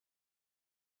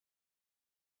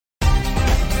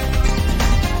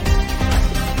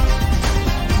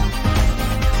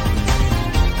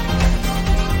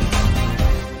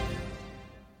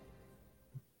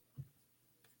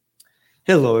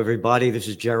Hello, everybody. This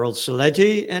is Gerald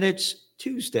Saletti, and it's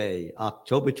Tuesday,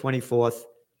 October 24th,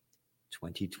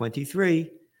 2023.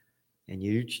 And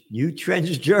New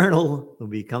Trends Journal will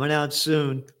be coming out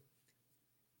soon.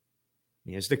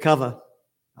 Here's the cover.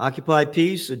 Occupy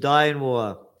peace or die in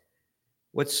war.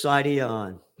 What side are you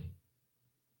on?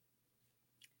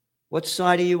 What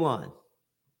side are you on?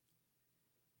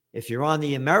 If you're on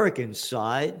the American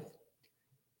side,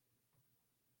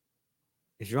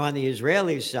 if you're on the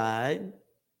Israeli side,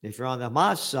 if you're on the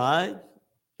Hamas side,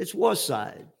 it's war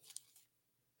side.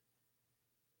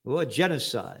 Or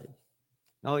genocide.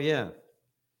 Oh, yeah.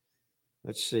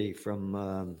 Let's see,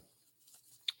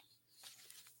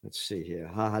 let's see here.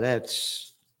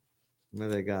 Haaretz, what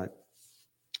do they got?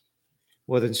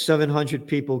 More than 700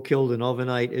 people killed in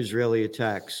overnight Israeli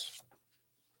attacks.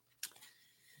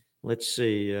 Let's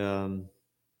see.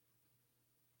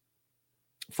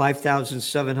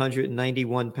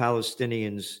 5,791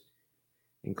 Palestinians,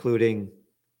 including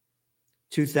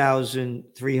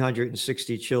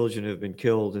 2,360 children, have been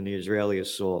killed in the Israeli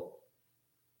assault.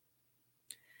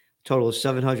 A total of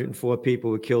 704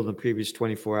 people were killed in the previous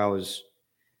 24 hours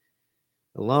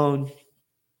alone,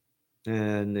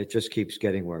 and it just keeps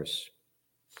getting worse.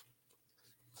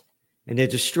 And they're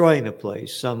destroying the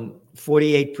place. Some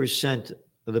 48%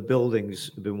 of the buildings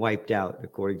have been wiped out,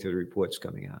 according to the reports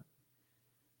coming out.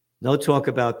 No talk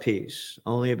about peace,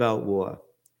 only about war.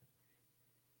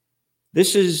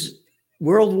 This is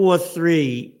World War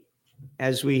III,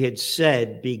 as we had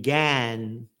said,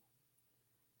 began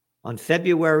on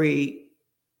February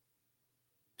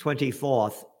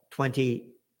 24th,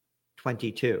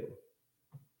 2022.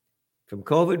 From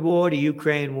COVID war to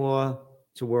Ukraine war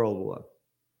to World War.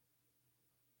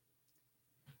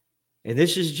 And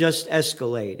this is just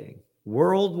escalating.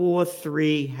 World War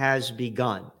III has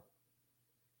begun.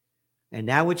 And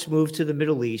now it's moved to the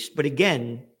Middle East. But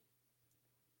again,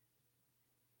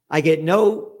 I get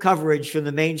no coverage from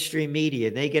the mainstream media.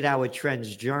 They get our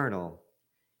Trends Journal.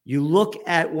 You look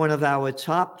at one of our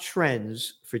top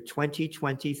trends for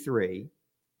 2023,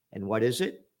 and what is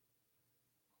it?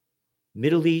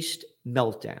 Middle East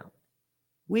meltdown.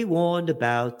 We warned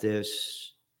about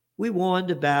this. We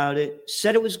warned about it,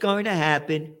 said it was going to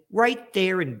happen right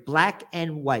there in black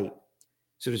and white.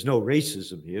 So there's no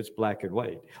racism here. It's black and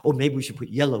white. Oh, maybe we should put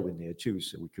yellow in there too,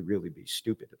 so we could really be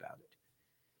stupid about it.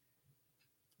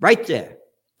 Right there.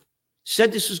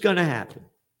 Said this was going to happen.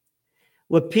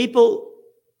 What people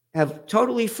have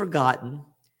totally forgotten,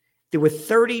 there were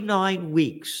 39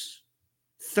 weeks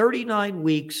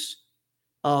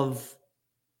of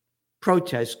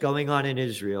protests going on in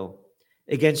Israel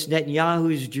against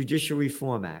Netanyahu's Judicial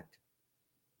Reform Act.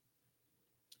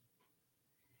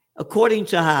 According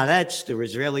to Haaretz, the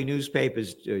Israeli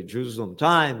newspapers, Jerusalem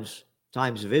Times,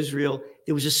 Times of Israel,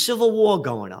 there was a civil war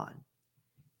going on.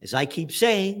 As I keep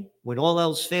saying, when all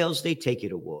else fails, they take you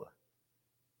to war.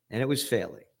 And it was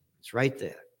failing. It's right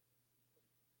there.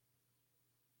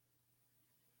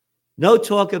 No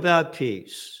talk about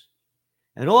peace.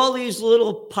 And all these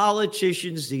little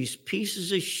politicians, these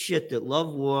pieces of shit that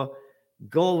love war,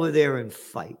 go over there and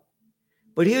fight.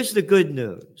 But here's the good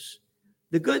news.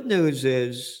 The good news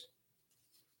is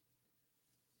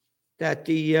that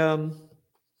the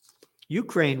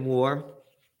Ukraine war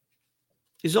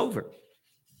is over.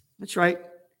 That's right.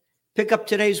 Pick up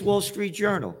today's Wall Street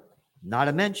Journal. Not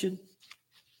a mention.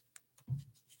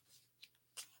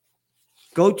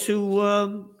 Go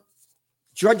to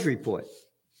Drudge Report.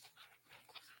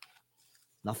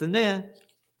 Nothing there.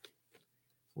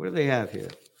 What do they have here?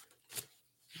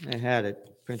 I had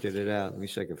it, printed it out. Let me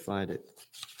see if I can find it.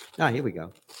 Here we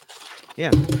go.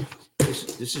 Yeah,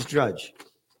 this is Drudge.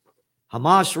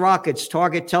 Hamas rockets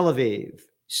target Tel Aviv.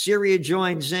 Syria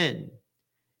joins in.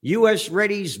 U.S.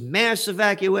 readies mass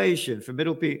evacuation from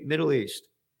Middle East.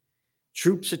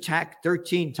 Troops attacked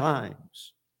 13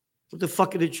 times. What the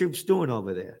fuck are the troops doing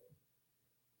over there?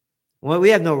 Well,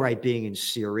 we have no right being in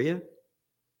Syria.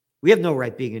 We have no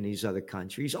right being in these other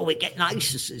countries. Oh, we're getting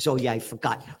ISIS. Oh, yeah, I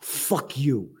forgot. Fuck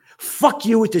you. Fuck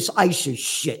you with this ISIS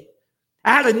shit.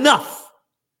 I had enough.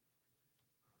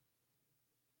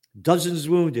 Dozens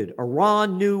wounded.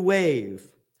 Iran, new wave.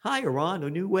 Hi, Iran, a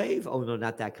new wave? Oh, no,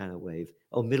 not that kind of wave.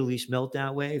 Oh, Middle East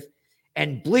meltdown wave.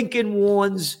 And Blinken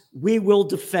warns, we will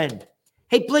defend.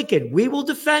 Hey, Blinken, we will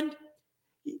defend?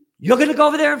 You're going to go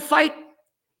over there and fight?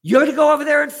 You're going to go over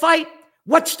there and fight?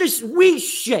 What's this we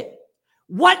shit?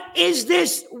 What is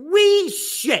this we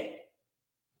shit?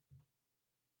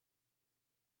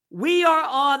 We are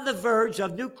on the verge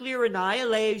of nuclear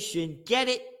annihilation. Get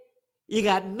it? You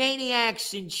got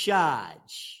maniacs in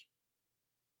charge.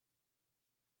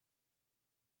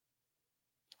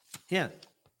 Yeah.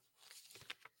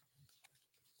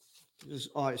 This is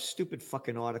a stupid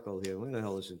fucking article here. Where the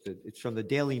hell is it? It's from the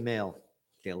Daily Mail.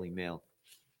 Daily Mail.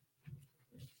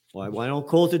 Why don't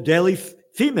call it the Daily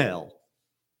Female?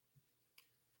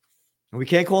 And we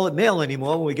can't call it mail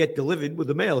anymore when we get delivered with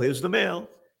the mail. Here's the mail.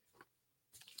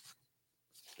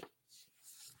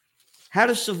 How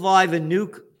to survive a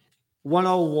nuke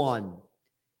 101.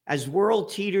 As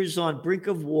world teeters on brink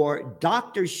of war,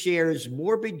 doctor shares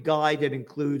morbid guide that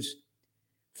includes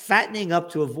fattening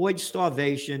up to avoid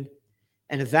starvation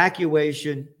and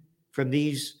evacuation from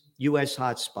these U.S.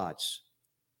 hotspots.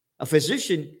 A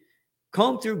physician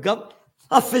combed through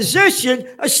a physician,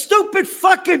 a stupid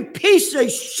fucking piece of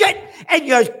shit, and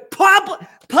you're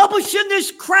publishing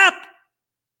this crap.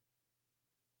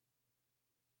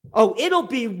 Oh, it'll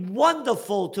be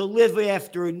wonderful to live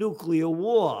after a nuclear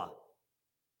war.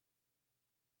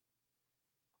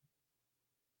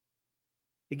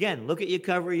 Again, look at your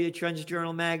cover of your Trends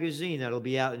Journal magazine. That'll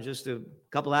be out in just a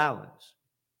couple hours.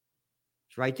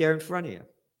 It's right there in front of you.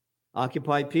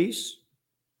 Occupy peace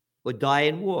or die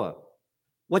in war.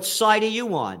 What side are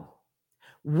you on?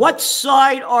 What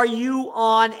side are you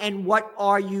on, and what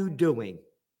are you doing?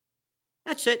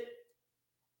 That's it.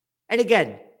 And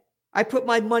again, I put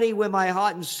my money where my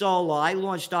heart and soul are. I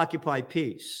launched Occupy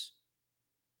Peace.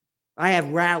 I have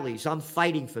rallies. I'm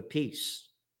fighting for peace.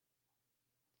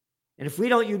 And if we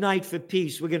don't unite for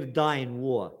peace, we're going to die in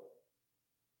war.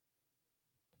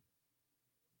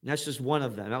 And that's just one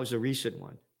of them. That was a recent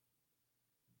one.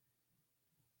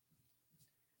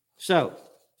 So,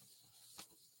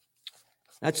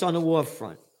 that's on the war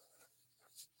front.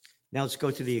 Now let's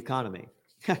go to the economy.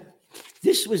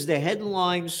 This was the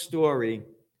headline story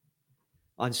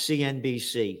on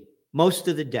CNBC most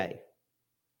of the day.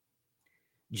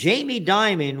 Jamie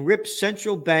Dimon rips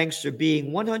central banks are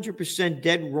being 100%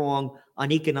 dead wrong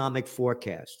on economic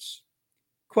forecasts.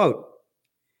 Quote,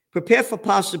 prepare for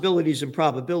possibilities and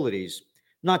probabilities,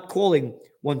 not calling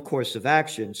one course of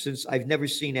action, since I've never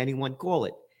seen anyone call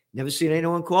it. Never seen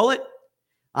anyone call it?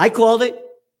 I called it.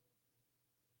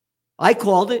 I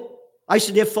called it. I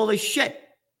said they're full of shit.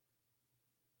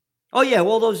 Oh yeah,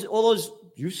 all those,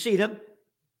 you see them.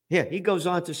 Here, he goes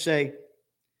on to say,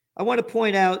 I want to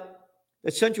point out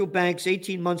that central banks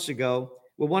 18 months ago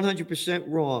were 100%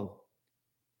 wrong.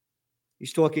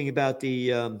 He's talking about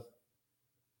the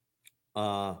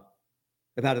about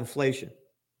inflation.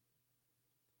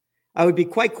 I would be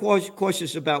quite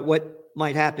cautious about what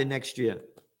might happen next year.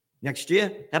 Next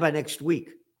year? How about next week?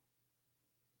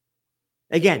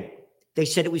 Again, they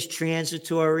said it was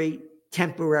transitory,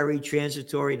 temporary,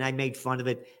 transitory, and I made fun of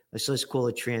it. Let's call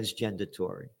it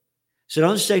transgendatory. So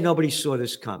don't say nobody saw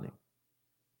this coming.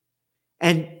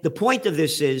 And the point of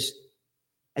this is,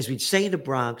 as we'd say in the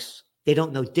Bronx, they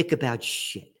don't know dick about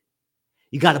shit.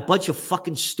 You got a bunch of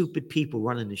fucking stupid people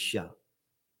running the show.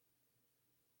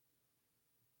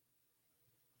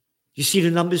 You see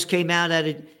the numbers came out out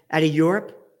of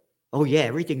Europe? Oh yeah,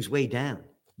 everything's way down.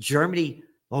 Germany,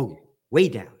 oh, way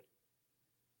down.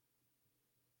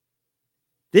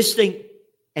 This thing,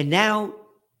 and now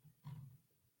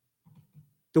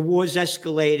the war's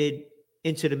escalated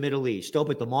into the Middle East. Oh,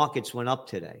 but the markets went up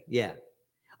today. Yeah.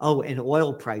 Oh, and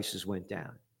oil prices went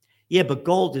down. Yeah, but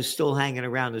gold is still hanging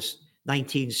around this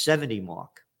 1970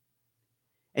 mark.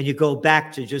 And you go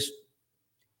back to just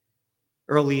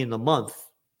early in the month,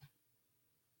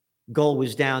 gold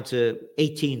was down to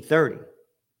 1830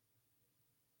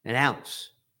 an ounce.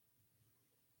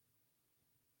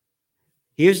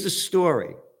 Here's the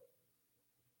story.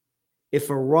 If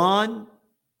Iran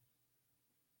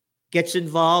gets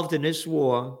involved in this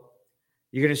war,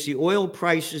 you're going to see oil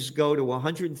prices go to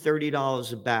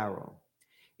 $130 a barrel.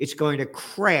 It's going to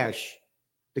crash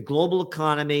the global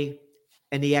economy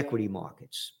and the equity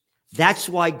markets. That's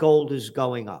why gold is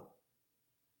going up.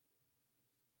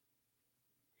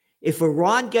 If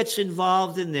Iran gets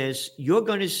involved in this, you're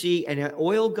going to see, and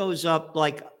oil goes up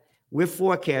like we're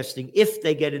forecasting, if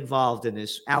they get involved in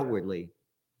this outwardly,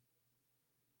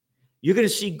 you're going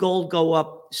to see gold go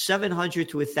up $700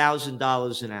 to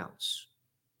 $1,000 an ounce.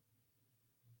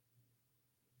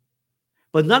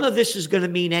 But none of this is going to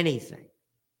mean anything.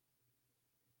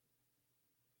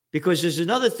 Because there's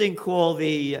another thing called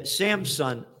the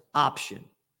Samsung option,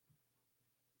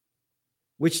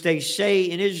 which they say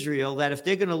in Israel that if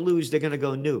they're going to lose, they're going to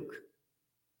go nuke.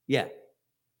 Yeah.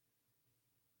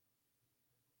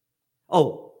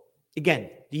 Oh,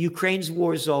 again, the Ukraine's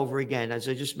war is over again, as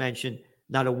I just mentioned.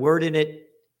 Not a word in it,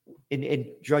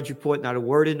 in Drudge Report, not a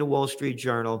word in the Wall Street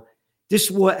Journal. This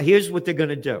war, here's what they're going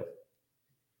to do.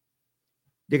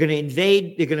 They're going to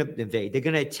invade. They're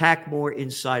going to attack more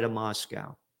inside of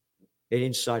Moscow and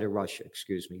inside of Russia,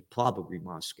 probably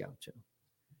Moscow too.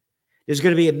 There's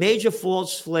going to be a major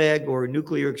false flag or a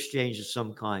nuclear exchange of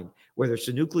some kind, whether it's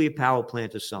a nuclear power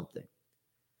plant or something.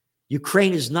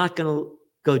 Ukraine is not going to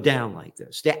go down like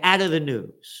this. They're out of the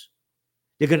news.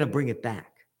 They're going to bring it back.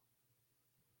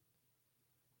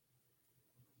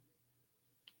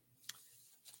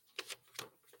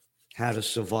 How to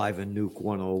Survive a Nuke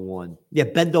 101. Yeah,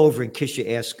 bend over and kiss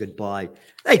your ass goodbye.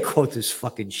 They quote this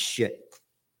fucking shit.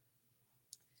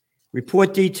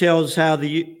 Report details how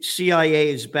the CIA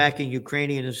is backing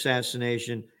Ukrainian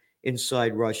assassination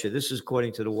inside Russia. This is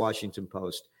according to the Washington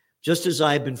Post. Just as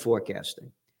I've been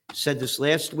forecasting. Said this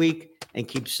last week and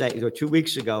keep saying, or 2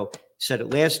 weeks ago, said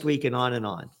it last week and on and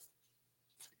on.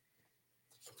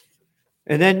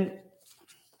 And then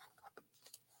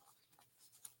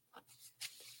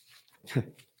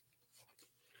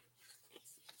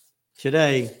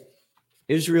today,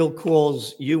 Israel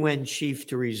calls UN chief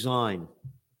to resign.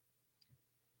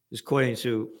 This is according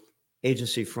to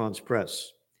agency France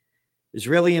Press.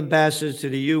 Israeli ambassador to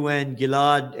the UN,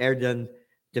 Gilad Erdan,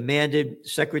 demanded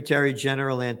Secretary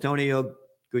General Antonio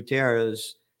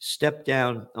Guterres step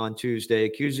down on Tuesday,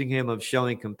 accusing him of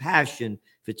showing compassion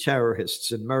for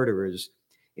terrorists and murderers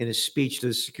in a speech to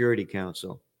the Security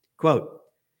Council. Quote,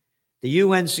 the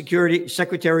UN Security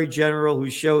Secretary General who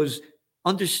shows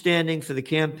understanding for the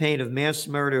campaign of mass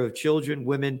murder of children,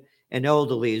 women, and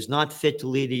elderly is not fit to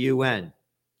lead the UN.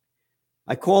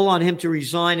 I call on him to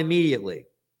resign immediately.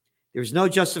 There is no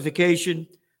justification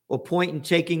or point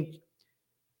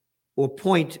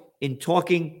in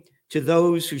talking to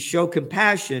those who show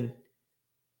compassion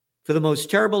for the most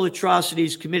terrible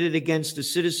atrocities committed against the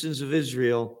citizens of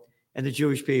Israel and the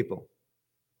Jewish people.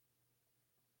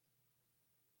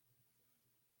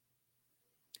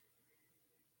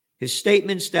 His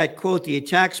statements that, quote, the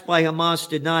attacks by Hamas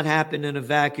did not happen in a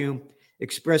vacuum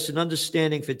express an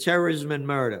understanding for terrorism and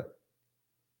murder.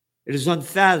 It is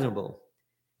unfathomable.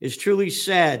 It is truly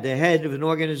sad the head of an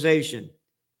organization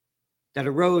that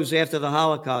arose after the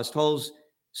Holocaust holds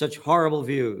such horrible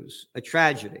views. A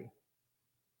tragedy.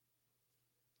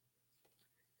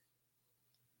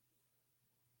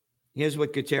 Here's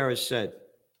what Guterres said.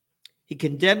 He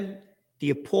condemned the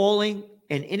appalling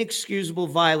and inexcusable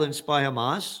violence by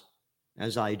Hamas,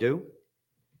 as I do,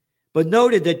 but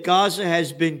noted that Gaza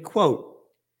has been, quote,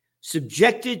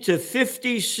 subjected to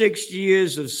 56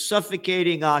 years of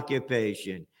suffocating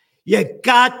occupation. You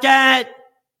got that?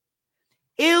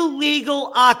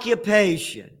 Illegal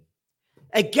occupation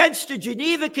against the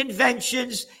Geneva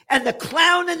Conventions and the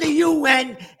clown in the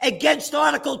UN against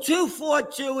Article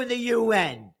 242 in the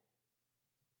UN.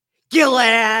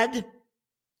 Gilad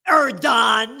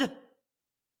Erdan.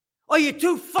 Or you're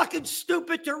too fucking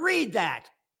stupid to read that.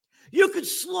 You can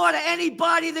slaughter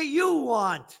anybody that you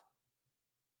want.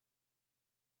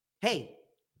 Hey,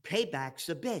 payback's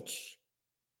a bitch.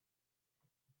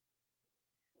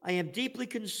 I am deeply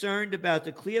concerned about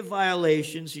the clear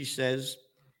violations, he says,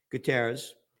 Guterres,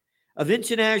 of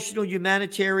international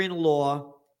humanitarian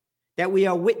law that we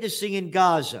are witnessing in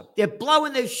Gaza. They're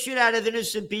blowing the shit out of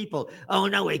innocent people. Oh,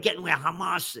 no, we're getting where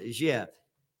Hamas is. Yeah.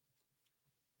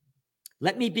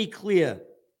 Let me be clear.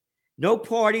 No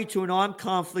party to an armed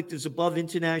conflict is above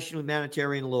international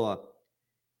humanitarian law.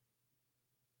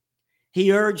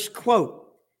 He urged,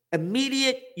 quote,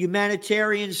 immediate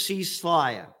humanitarian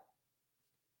ceasefire.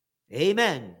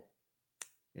 Amen.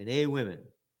 And amen.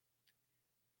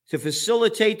 To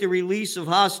facilitate the release of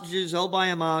hostages held by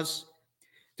Hamas,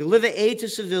 deliver aid to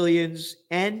civilians,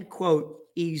 and, quote,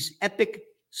 ease epic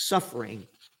suffering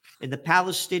in the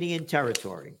Palestinian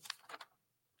territory.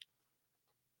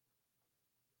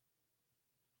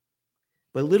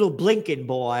 But little Blinken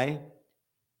boy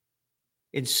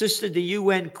insisted the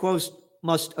UN, quote,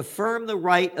 must affirm the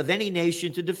right of any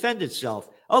nation to defend itself.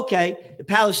 Okay, the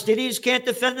Palestinians can't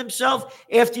defend themselves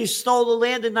after you stole the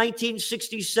land in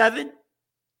 1967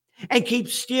 and keep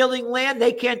stealing land.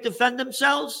 They can't defend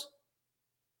themselves.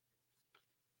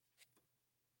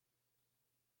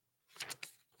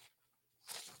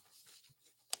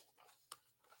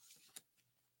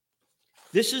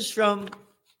 This is from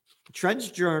Trends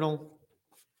Journal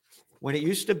when it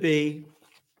used to be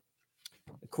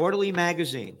a quarterly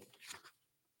magazine.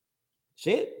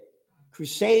 See it?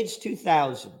 Crusades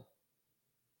 2000.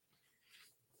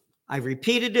 I've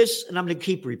repeated this, and I'm going to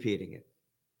keep repeating it.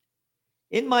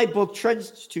 In my book,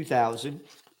 Trends 2000,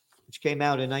 which came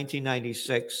out in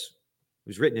 1996, it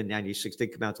was written in 96,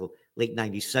 didn't come out until late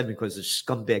 97 because the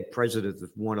scumbag president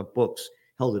of Warner Books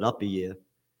held it up a year.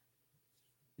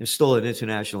 It's still an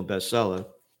international bestseller.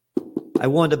 I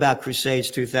warned about Crusades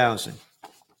 2000.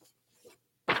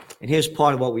 And here's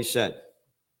part of what we said.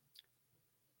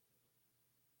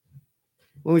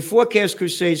 When we forecast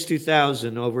Crusades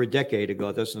 2000 over a decade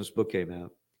ago, that's when this book came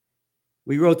out,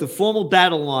 we wrote the formal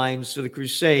battle lines for the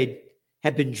crusade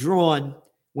had been drawn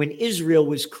when Israel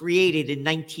was created in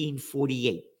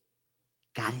 1948.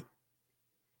 Got it?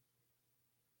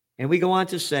 And we go on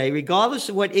to say, regardless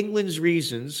of what England's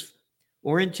reasons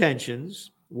or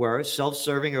intentions were,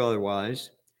 self-serving or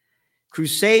otherwise,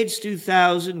 Crusades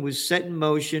 2000 was set in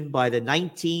motion by the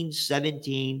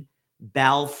 1917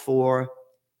 Balfour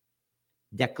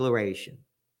Declaration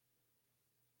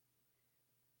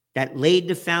that laid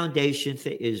the foundation for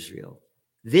Israel.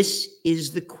 This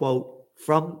is the quote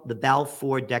from the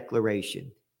Balfour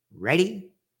Declaration.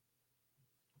 Ready?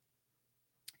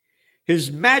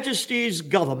 His Majesty's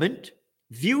government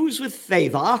views with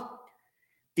favor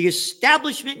the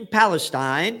establishment in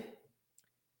Palestine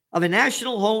of a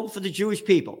national home for the Jewish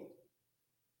people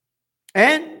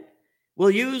and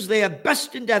will use their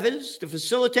best endeavors to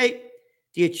facilitate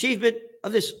the achievement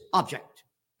of this object.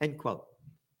 End quote.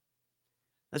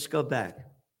 Let's go back.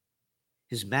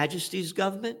 His Majesty's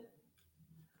government?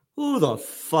 Who the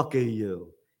fuck are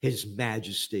you? His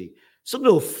Majesty. Some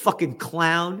little fucking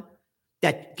clown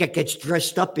that gets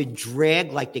dressed up in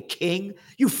drag like the king?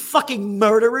 You fucking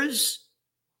murderers.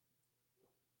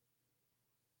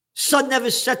 Sun never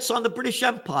sets on the British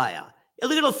Empire.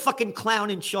 Look at the fucking clown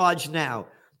in charge now.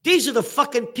 These are the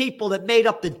fucking people that made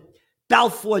up the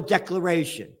Balfour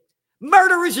Declaration.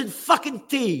 Murderers and fucking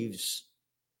thieves.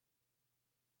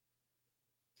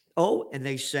 Oh, and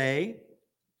they say,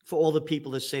 for all the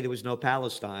people that say there was no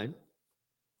Palestine,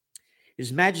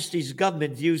 His Majesty's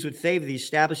government views with favor the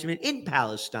establishment in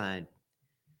Palestine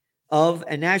of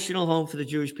a national home for the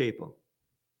Jewish people.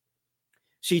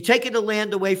 So you're taking the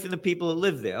land away from the people that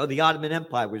live there. Oh, the Ottoman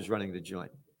Empire was running the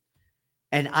joint.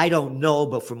 And I don't know,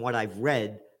 but from what I've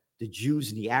read, the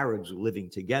Jews and the Arabs were living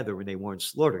together and they weren't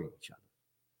slaughtering each other.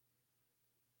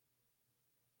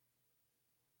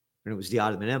 And it was the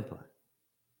Ottoman Empire.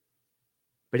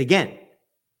 But again,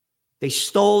 they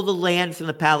stole the land from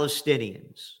the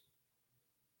Palestinians.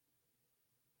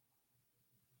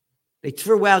 They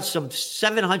threw out some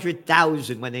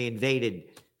 700,000 when they invaded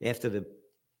after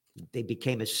they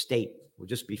became a state, or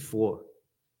just before,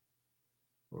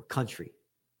 or a country.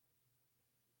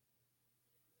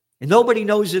 And nobody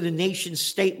knows of the nation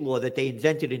state law that they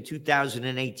invented in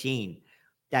 2018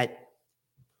 that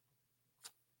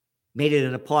made it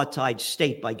an apartheid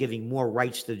state by giving more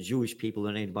rights to the Jewish people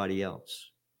than anybody else.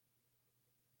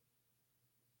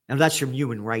 And that's from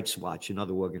Human Rights Watch and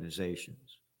other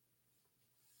organizations.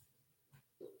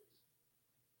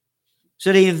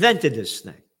 So they invented this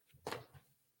thing.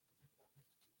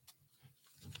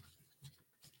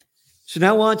 So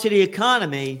now on to the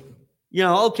economy. You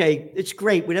know, okay, it's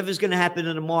great. Whatever's going to happen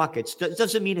in the markets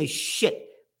doesn't mean a shit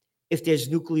if there's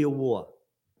nuclear war.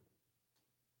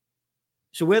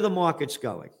 So where are the markets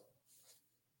going?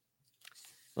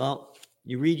 Well,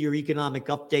 you read your economic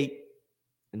update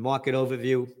and market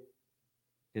overview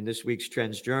in this week's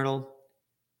Trends Journal.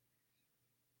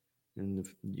 And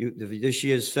this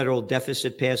year's federal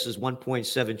deficit passes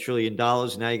 $1.7 trillion.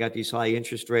 Now you got these high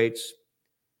interest rates.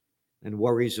 And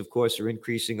worries, of course, are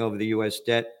increasing over the U.S.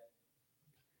 debt.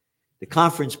 The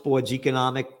Conference Board's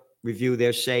economic review,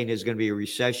 they're saying there's going to be a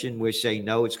recession. We're saying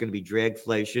no, it's going to be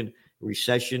dragflation,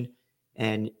 recession,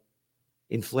 and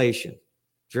inflation.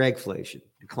 Dragflation,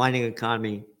 declining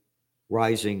economy,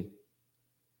 rising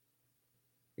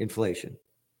inflation.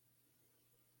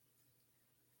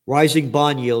 Rising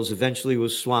bond yields eventually will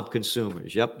swamp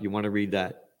consumers. Yep, you want to read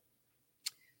that.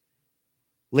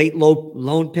 Late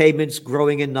loan payments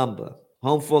growing in number.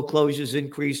 Home foreclosures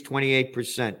increased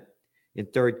 28% in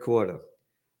third quarter.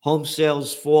 Home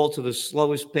sales fall to the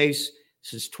slowest pace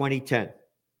since 2010.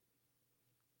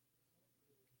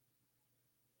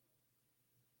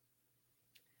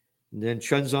 And then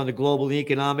trends on the global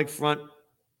economic front.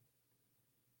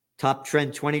 Top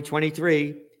trend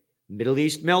 2023, Middle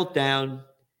East meltdown.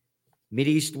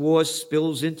 Mideast war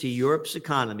spills into Europe's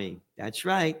economy. That's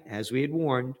right, as we had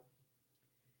warned.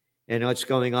 And what's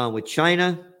going on with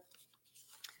China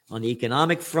on the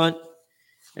economic front.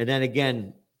 And then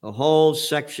again, a whole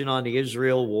section on the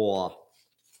Israel war.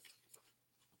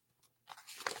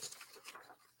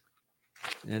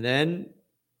 And then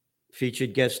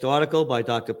featured guest article by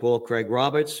Dr. Paul Craig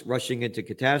Roberts, Rushing into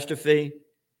Catastrophe.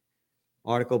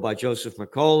 Article by Joseph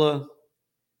Mercola.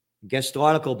 Guest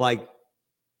article by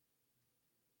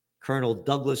Colonel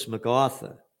Douglas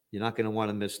MacArthur. You're not going to want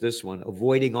to miss this one.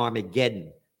 Avoiding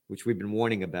Armageddon, which we've been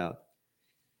warning about.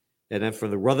 And then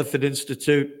from the Rutherford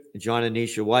Institute, John and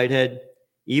Nisha Whitehead,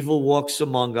 Evil Walks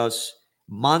Among Us,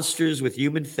 Monsters with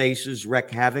Human Faces Wreak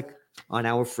Havoc on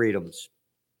Our Freedoms.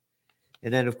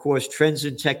 And then, of course, Trends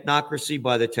in Technocracy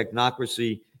by the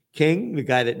Technocracy King, the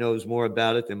guy that knows more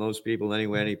about it than most people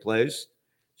anywhere, any place,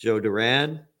 Joe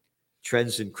Duran.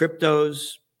 Trends in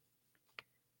Cryptos,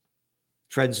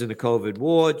 Trends in the COVID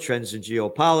War, Trends in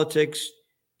Geopolitics,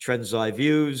 Trends I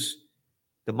Views,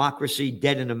 Democracy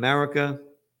Dead in America,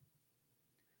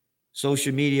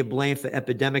 Social Media Blame for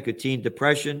Epidemic of Teen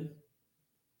Depression,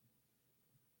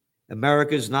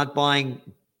 America's Not Buying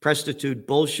Prostitute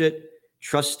Bullshit,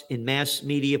 Trust in Mass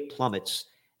Media Plummets.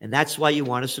 And that's why you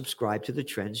want to subscribe to the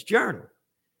Trends Journal,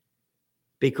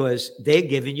 because they're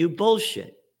giving you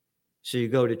bullshit. So you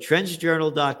go to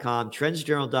trendsjournal.com,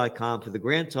 trendsjournal.com for the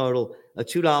grand total of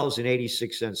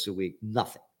 $2.86 a week.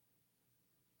 Nothing.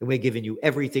 And we're giving you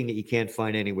everything that you can't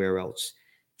find anywhere else.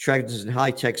 Trends in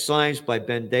High-Tech Science by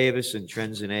Ben Davis and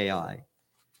Trends in AI.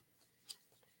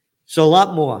 So a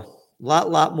lot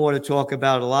more to talk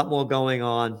about, a lot more going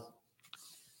on.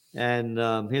 And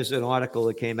here's an article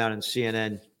that came out in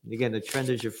CNN. Again, the trend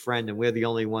is your friend, and we're the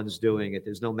only ones doing it.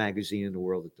 There's no magazine in the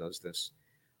world that does this.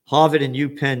 Harvard and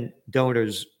UPenn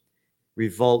donors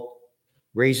revolt,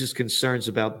 raises concerns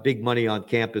about big money on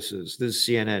campuses. This is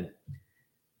CNN.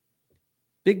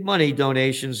 Big money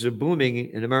donations are booming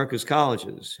in America's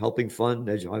colleges, helping fund,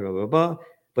 blah, blah, blah,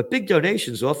 but big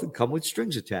donations often come with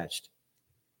strings attached.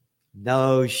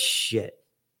 No shit.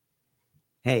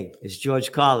 Hey, as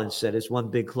George Carlin said, it's one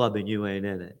big club and you ain't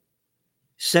in it.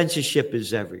 Censorship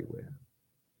is everywhere.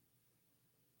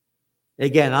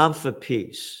 Again, I'm for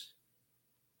peace.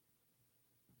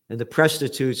 And the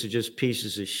prostitutes are just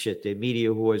pieces of shit. They're media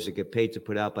whores that get paid to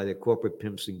put out by their corporate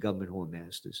pimps and government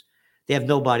whoremasters. They have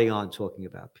nobody on talking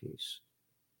about peace.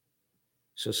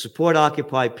 So support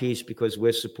Occupy Peace because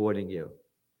we're supporting you.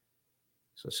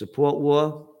 So support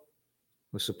war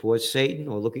or support Satan,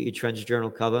 or look at your Trends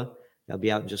Journal cover. That'll be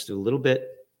out in just a little bit.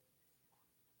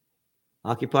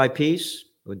 Occupy peace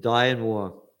or die in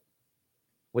war.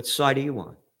 What side are you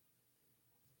on?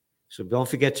 So don't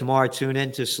forget tomorrow, tune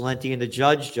in to Celente and the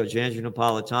Judge, Judge Andrew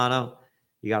Napolitano.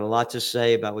 You got a lot to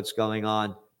say about what's going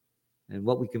on and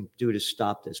what we can do to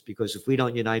stop this, because if we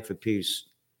don't unite for peace,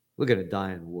 we're going to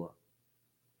die in war.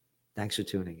 Thanks for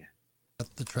tuning in.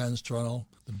 At the Trends Journal,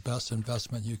 the best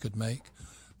investment you could make,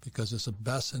 because it's the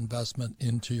best investment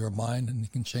into your mind, and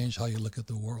it can change how you look at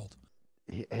the world.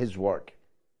 His work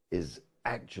is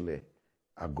actually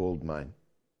a gold mine.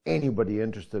 Anybody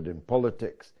interested in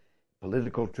politics,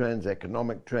 political trends,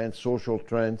 economic trends, social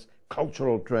trends,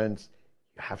 cultural trends,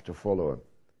 you have to follow him,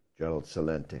 Gerald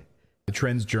Celente. The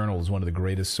Trends Journal is one of the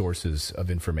greatest sources of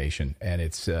information, and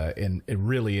it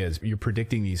really is. You're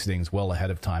predicting these things well ahead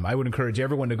of time. I would encourage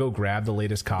everyone to go grab the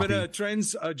latest copy. Been a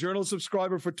Trends Journal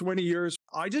subscriber for 20 years.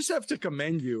 I just have to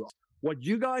commend you. What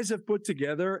you guys have put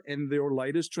together in your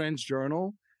latest Trends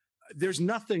Journal, there's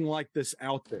nothing like this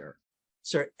out there.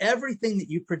 Sir, everything that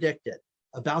you predicted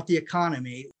about the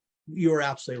economy, you were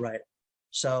absolutely right.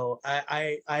 So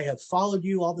I have followed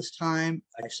you all this time.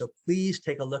 So please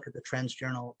take a look at the Trends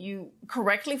Journal. You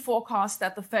correctly forecast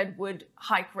that the Fed would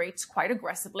hike rates quite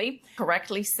aggressively,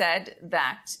 correctly said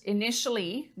that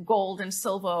initially gold and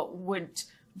silver would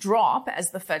drop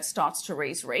as the Fed starts to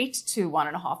raise rate to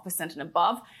 1.5% and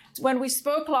above. When we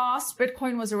spoke last,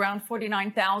 Bitcoin was around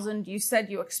 49,000. You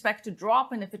said you expect to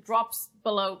drop, and if it drops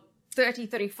below 30,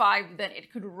 35, then it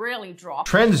could really drop.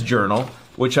 Trends Journal,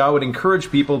 which I would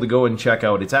encourage people to go and check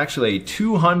out. It's actually a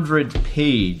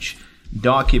 200-page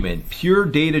document, pure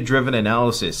data-driven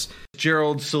analysis.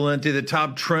 Gerald Celente, the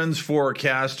top trends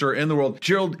forecaster in the world.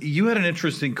 Gerald, you had an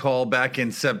interesting call back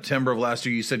in September of last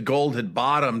year. You said gold had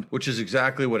bottomed, which is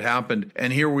exactly what happened.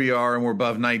 And here we are, and we're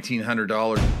above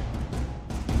 $1,900.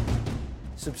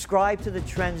 Subscribe to the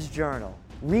Trends Journal.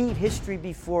 Read history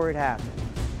before it happened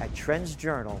at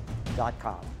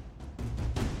trendsjournal.com.